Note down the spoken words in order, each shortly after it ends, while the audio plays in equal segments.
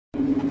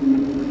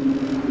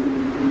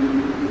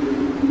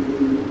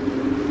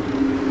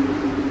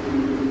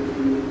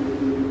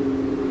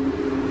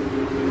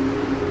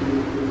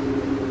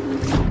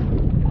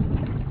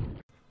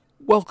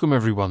Welcome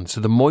everyone to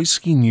the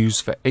Moisky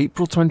News for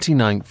April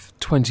 29th,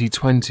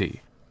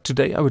 2020.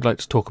 Today I would like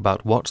to talk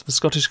about what the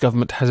Scottish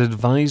Government has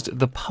advised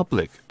the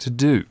public to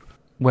do.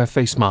 Wear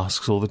face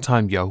masks all the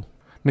time, yo.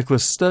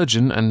 Nicholas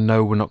Sturgeon, and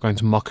no, we're not going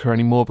to mock her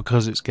anymore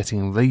because it's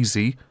getting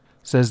lazy,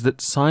 says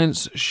that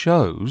science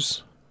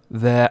shows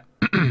there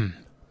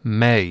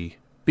may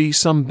be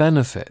some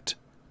benefit,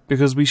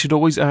 because we should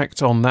always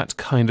act on that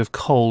kind of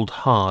cold,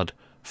 hard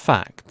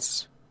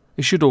facts.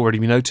 It should already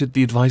be noted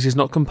the advice is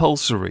not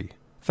compulsory.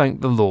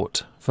 Thank the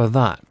Lord for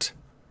that.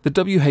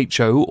 The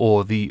WHO,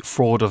 or the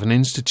fraud of an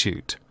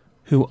institute,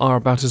 who are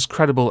about as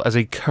credible as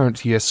a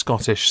current year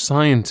Scottish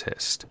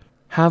scientist,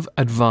 have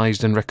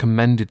advised and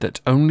recommended that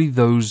only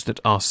those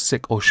that are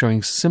sick or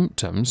showing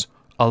symptoms,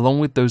 along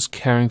with those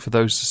caring for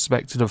those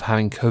suspected of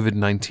having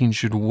COVID-19,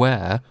 should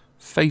wear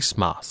face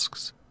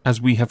masks,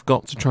 as we have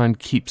got to try and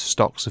keep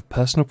stocks of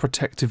personal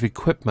protective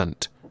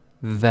equipment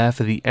there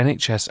for the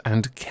NHS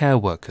and care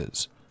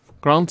workers.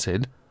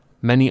 Granted,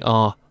 many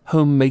are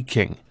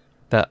homemaking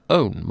their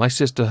own. My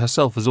sister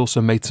herself has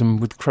also made some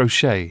with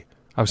crochet.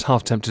 I was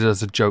half tempted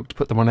as a joke to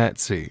put them on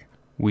Etsy.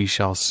 We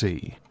shall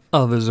see.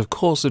 Others, of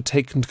course, have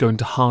taken to going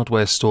to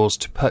hardware stores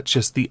to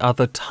purchase the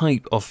other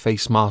type of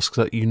face masks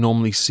that you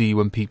normally see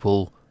when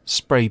people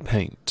spray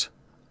paint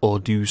or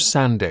do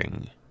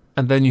sanding.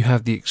 And then you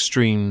have the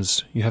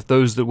extremes. You have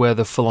those that wear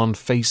the full-on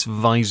face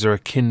visor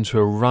akin to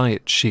a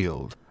riot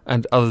shield,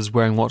 and others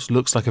wearing what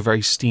looks like a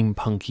very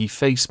steampunky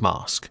face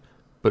mask,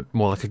 but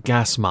more like a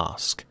gas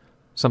mask.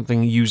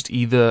 Something used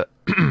either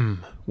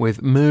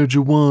with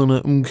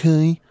marijuana,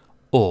 okay,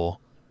 or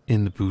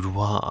in the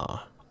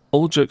boudoir.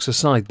 All jokes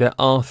aside, there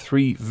are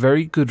three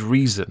very good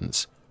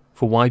reasons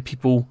for why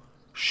people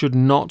should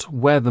not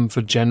wear them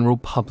for general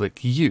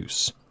public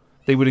use.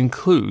 They would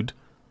include,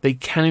 they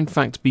can in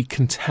fact be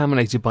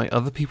contaminated by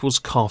other people's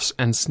coughs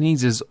and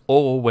sneezes,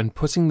 or when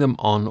putting them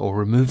on or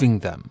removing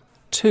them.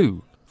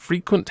 2.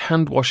 Frequent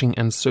hand washing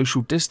and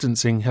social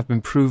distancing have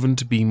been proven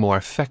to be more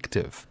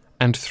effective.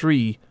 And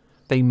 3.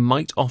 They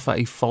might offer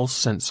a false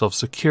sense of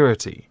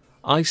security.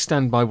 I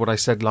stand by what I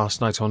said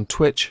last night on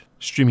Twitch,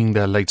 streaming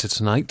there later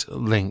tonight,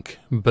 link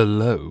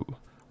below,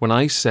 when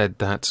I said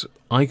that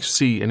I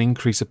see an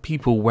increase of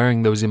people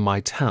wearing those in my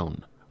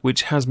town,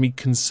 which has me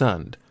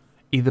concerned.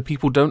 Either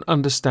people don't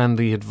understand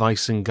the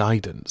advice and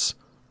guidance,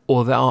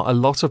 or there are a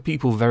lot of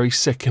people very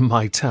sick in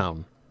my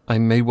town. I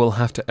may well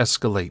have to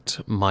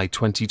escalate my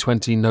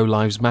 2020 No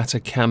Lives Matter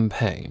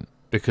campaign,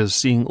 because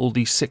seeing all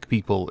these sick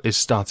people is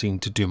starting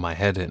to do my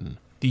head in.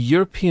 The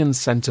European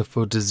Centre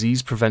for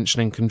Disease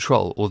Prevention and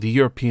Control, or the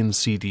European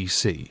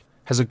CDC,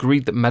 has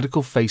agreed that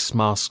medical face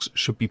masks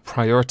should be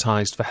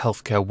prioritised for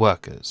healthcare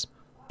workers.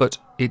 But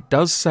it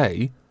does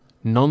say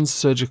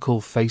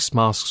non-surgical face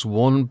masks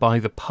worn by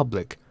the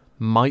public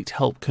might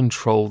help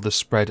control the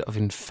spread of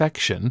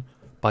infection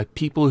by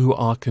people who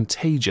are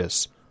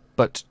contagious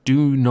but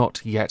do not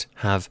yet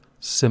have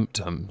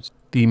symptoms.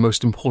 The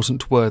most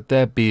important word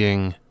there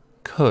being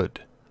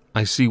could.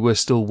 I see we're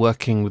still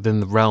working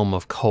within the realm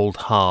of cold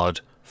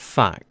hard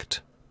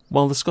fact.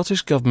 While the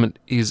Scottish Government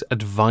is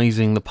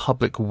advising the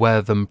public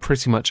wear them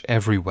pretty much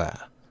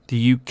everywhere,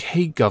 the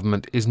UK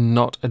Government is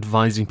not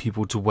advising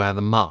people to wear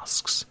the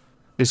masks.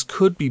 This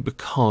could be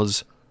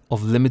because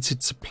of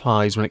limited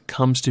supplies when it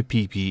comes to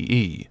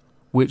PPE,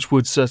 which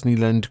would certainly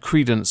lend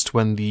credence to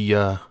when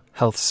the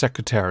Health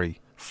Secretary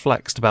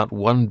flexed about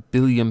 1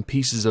 billion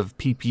pieces of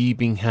PPE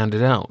being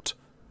handed out,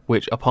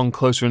 which upon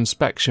closer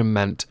inspection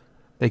meant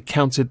they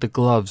counted the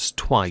gloves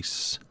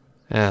twice.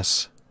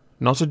 Yes,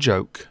 not a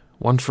joke.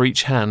 One for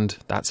each hand,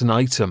 that's an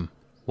item.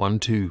 1,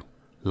 2.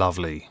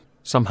 Lovely.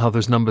 Somehow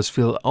those numbers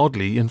feel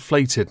oddly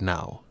inflated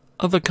now.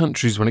 Other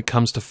countries, when it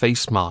comes to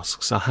face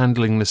masks, are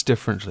handling this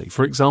differently.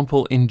 For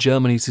example, in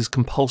Germany it is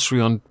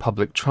compulsory on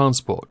public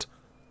transport,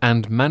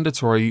 and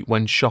mandatory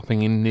when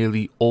shopping in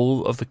nearly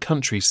all of the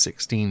country's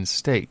 16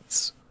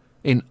 states.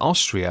 In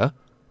Austria,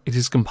 it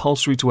is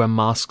compulsory to wear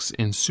masks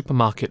in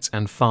supermarkets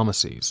and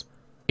pharmacies.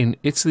 In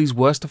Italy's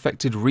worst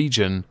affected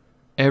region,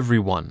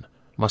 everyone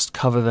must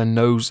cover their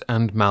nose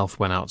and mouth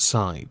when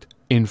outside.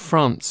 In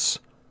France,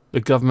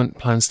 the government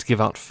plans to give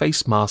out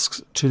face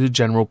masks to the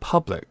general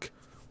public,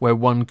 where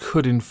one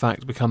could in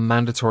fact become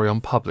mandatory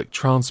on public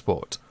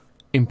transport.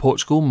 In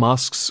Portugal,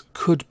 masks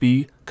could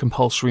be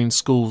compulsory in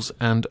schools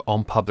and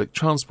on public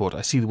transport.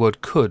 I see the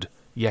word could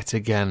yet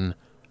again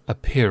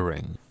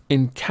appearing.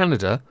 In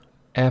Canada,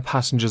 air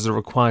passengers are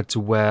required to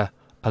wear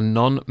a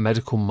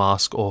non-medical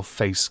mask or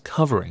face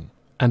covering,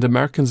 and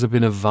Americans have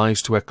been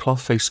advised to wear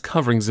cloth face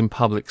coverings in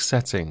public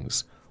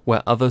settings,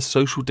 where other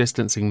social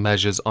distancing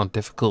measures are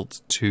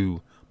difficult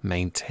to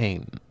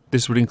maintain.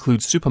 This would include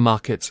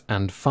supermarkets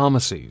and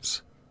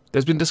pharmacies.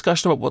 There's been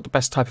discussion about what the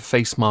best type of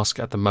face mask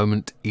at the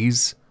moment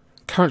is.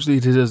 Currently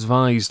it is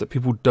advised that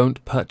people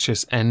don't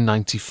purchase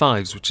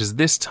N95s, which is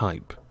this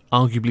type,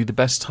 arguably the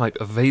best type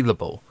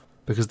available,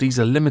 because these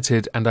are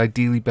limited and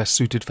ideally best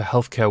suited for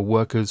healthcare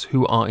workers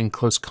who are in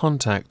close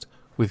contact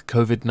with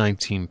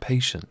COVID-19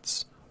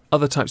 patients.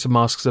 Other types of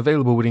masks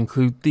available would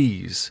include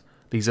these.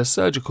 These are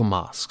surgical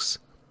masks.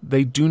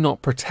 They do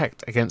not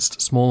protect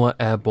against smaller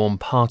airborne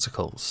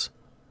particles,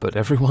 but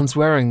everyone's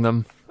wearing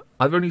them.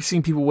 I've only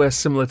seen people wear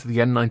similar to the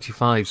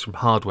N95s from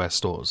hardware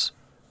stores,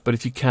 but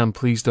if you can,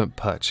 please don't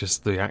purchase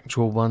the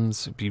actual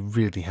ones. It'd be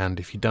really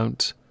handy if you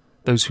don't.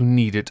 Those who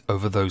need it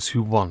over those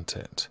who want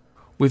it.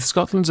 With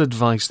Scotland's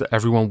advice that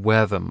everyone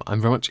wear them,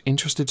 I'm very much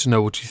interested to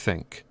know what you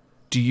think.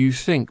 Do you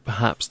think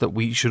perhaps that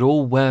we should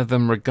all wear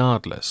them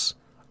regardless?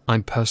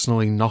 I'm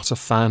personally not a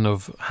fan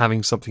of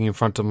having something in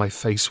front of my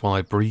face while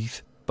I breathe,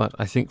 but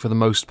I think for the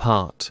most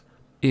part,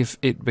 if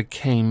it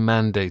became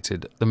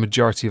mandated, the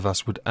majority of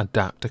us would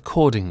adapt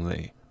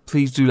accordingly.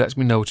 Please do let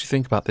me know what you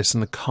think about this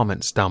in the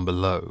comments down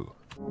below.